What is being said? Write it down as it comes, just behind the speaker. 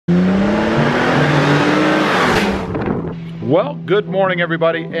Well, good morning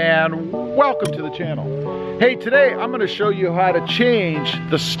everybody and welcome to the channel. Hey, today I'm going to show you how to change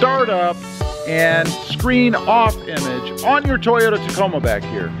the startup and screen off image on your Toyota Tacoma back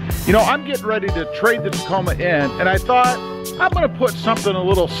here. You know, I'm getting ready to trade the Tacoma in, and I thought I'm going to put something a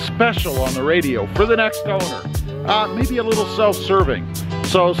little special on the radio for the next owner. Maybe a little self-serving.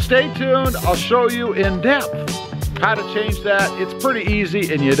 So stay tuned, I'll show you in depth how to change that. It's pretty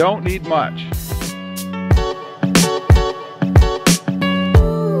easy and you don't need much.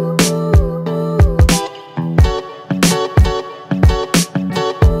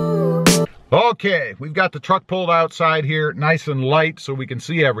 Okay, we've got the truck pulled outside here, nice and light so we can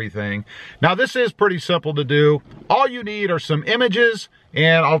see everything. Now this is pretty simple to do. All you need are some images,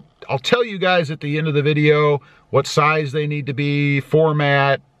 and I'll tell you guys at the end of the video what size they need to be,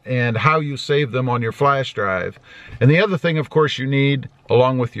 format, and how you save them on your flash drive. And the other thing, of course, you need,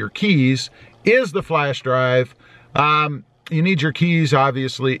 along with your keys, is the flash drive. You need your keys,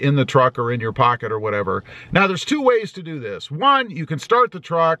 obviously, in the truck or in your pocket or whatever. Now, there's two ways to do this. One, you can start the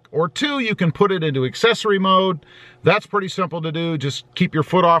truck, or two, you can put it into accessory mode. That's pretty simple to do. Just keep your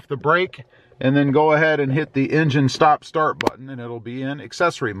foot off the brake and then go ahead and hit the engine stop start button and it'll be in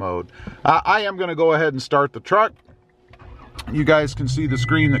accessory mode. I am gonna go ahead and start the truck. You guys can see the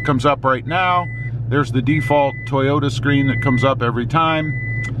screen that comes up right now. There's the default Toyota screen that comes up every time.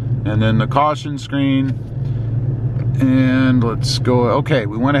 And then the caution screen. And let's go, okay,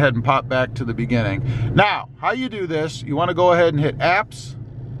 we went ahead and popped back to the beginning. Now, how you do this, you wanna go ahead and hit apps,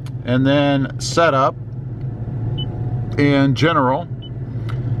 and then setup, and general,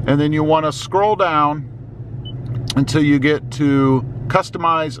 and then you wanna scroll down until you get to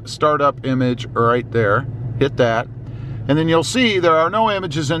customize startup image right there. Hit that. And then you'll see there are no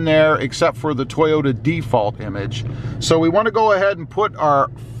images in there except for the Toyota default image. So we wanna go ahead and put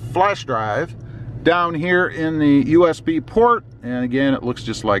our flash drive down here in the USB port, and again it looks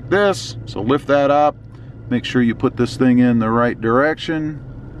just like this. So lift that up, make sure you put this thing in the right direction,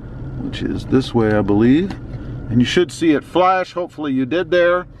 which is this way I believe, and you should see it flash. Hopefully you did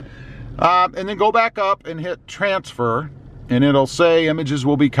there. And then go back up and hit transfer, and it'll say images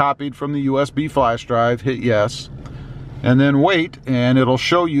will be copied from the USB flash drive. Hit yes, and then wait, and it'll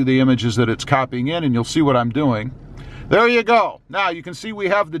show you the images that it's copying in, and you'll see what I'm doing. There you go. Now you can see we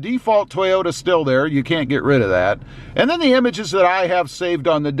have the default Toyota still there. You can't get rid of that. And then the images that I have saved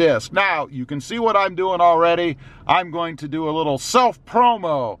on the disk. Now you can see what I'm doing already. I'm going to do a little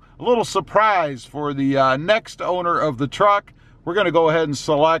self-promo, a little surprise for the next owner of the truck. We're going to go ahead and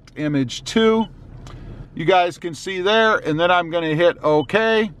select image 2. You guys can see there, and then I'm going to hit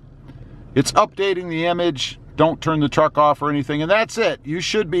OK. It's updating the image. Don't turn the truck off or anything, and that's it. You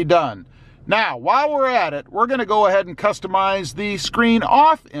should be done. Now, while we're at it, we're going to go ahead and customize the screen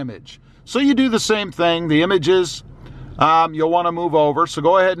off image. So you do the same thing. The images, you'll want to move over. So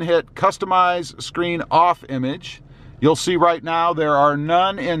go ahead and hit customize screen off image. You'll see right now there are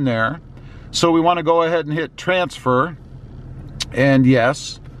none in there. So we want to go ahead and hit transfer and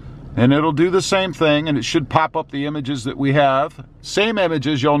yes. And it'll do the same thing, and it should pop up the images that we have. Same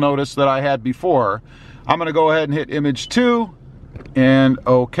images you'll notice that I had before. I'm going to go ahead and hit image 2 and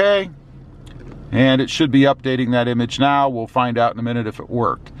OK. And it should be updating that image now. We'll find out in a minute if it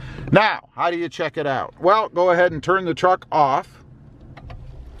worked. Now, how do you check it out? Well, go ahead and turn the truck off,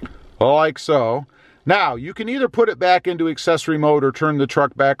 like so. Now, you can either put it back into accessory mode or turn the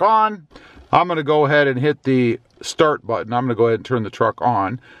truck back on. I'm gonna go ahead and hit the start button. I'm gonna go ahead and turn the truck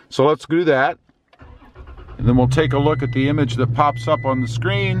on. So let's do that. And then we'll take a look at the image that pops up on the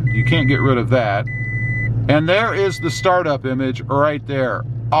screen. You can't get rid of that. And there is the startup image right there.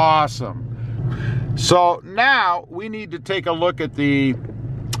 Awesome. So now we need to take a look at the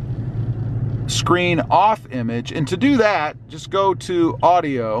screen off image, and to do that just go to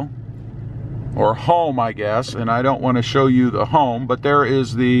audio or home, I guess, and I don't want to show you the home, but there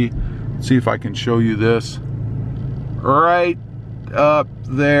is the, let's see if I can show you this right up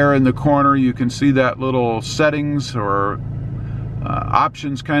there in the corner. You can see that little settings or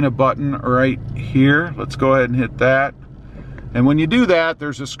options kind of button right here. Let's go ahead and hit that. And when you do that,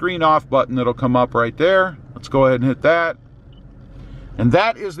 there's a screen off button that'll come up right there. Let's go ahead and hit that. And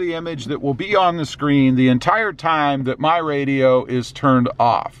that is the image that will be on the screen the entire time that my radio is turned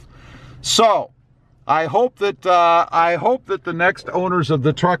off. So I hope that the next owners of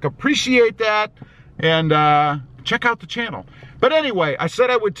the truck appreciate that and check out the channel. But anyway, I said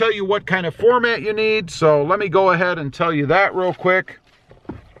I would tell you what kind of format you need, so let me go ahead and tell you that real quick.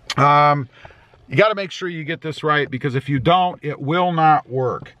 You got to make sure you get this right, because if you don't, it will not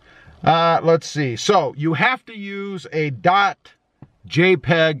work. Let's see. So you have to use a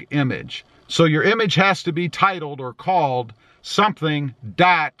 .jpeg image. So your image has to be titled or called something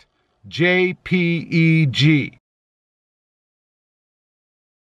 .jpeg.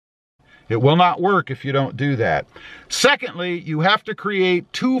 It will not work if you don't do that. Secondly, you have to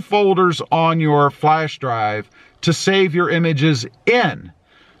create 2 folders on your flash drive to save your images in.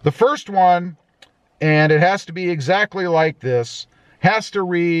 The first one, and it has to be exactly like this, has to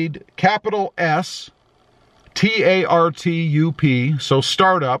read capital S, T-A-R-T-U-P, so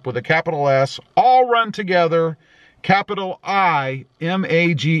startup with a capital S, all run together, capital I,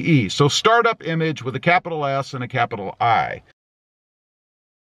 M-A-G-E. So startup image with a capital S and a capital I.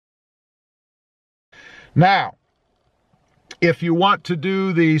 Now, if you want to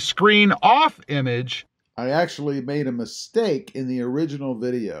do the screen off image, I actually made a mistake in the original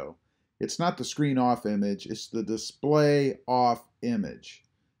video. It's not the screen off image, it's the display off image.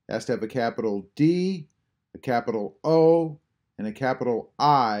 It has to have a capital D, a capital O, and a capital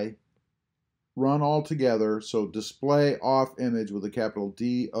I run all together, so display off image with a capital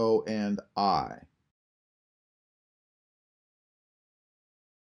D, O, and I.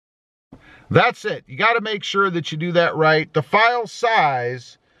 That's it. You got to make sure that you do that right. The file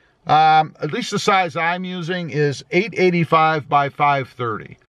size, at least the size I'm using, is 885 by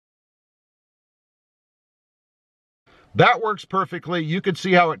 530. That works perfectly. You can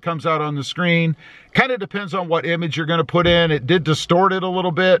see how it comes out on the screen. Kind of depends on what image you're going to put in. It did distort it a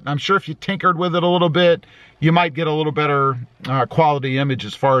little bit. I'm sure if you tinkered with it a little bit, you might get a little better quality image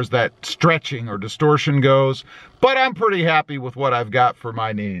as far as that stretching or distortion goes. But I'm pretty happy with what I've got for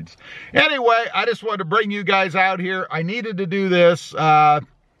my needs. Anyway, I just wanted to bring you guys out here. I needed to do this.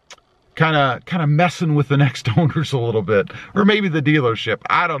 Kind of messing with the next owners a little bit, or maybe the dealership.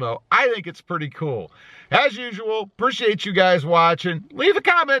 I don't know. I think it's pretty cool. As usual, appreciate you guys watching. Leave a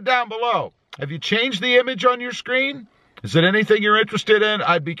comment down below. Have you changed the image on your screen? Is it anything you're interested in?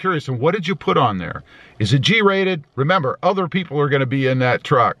 I'd be curious. And what did you put on there? Is it G-rated? Remember, other people are going to be in that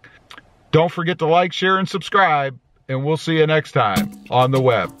truck. Don't forget to like, share, and subscribe. And we'll see you next time on the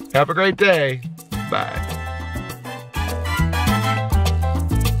web. Have a great day. Bye.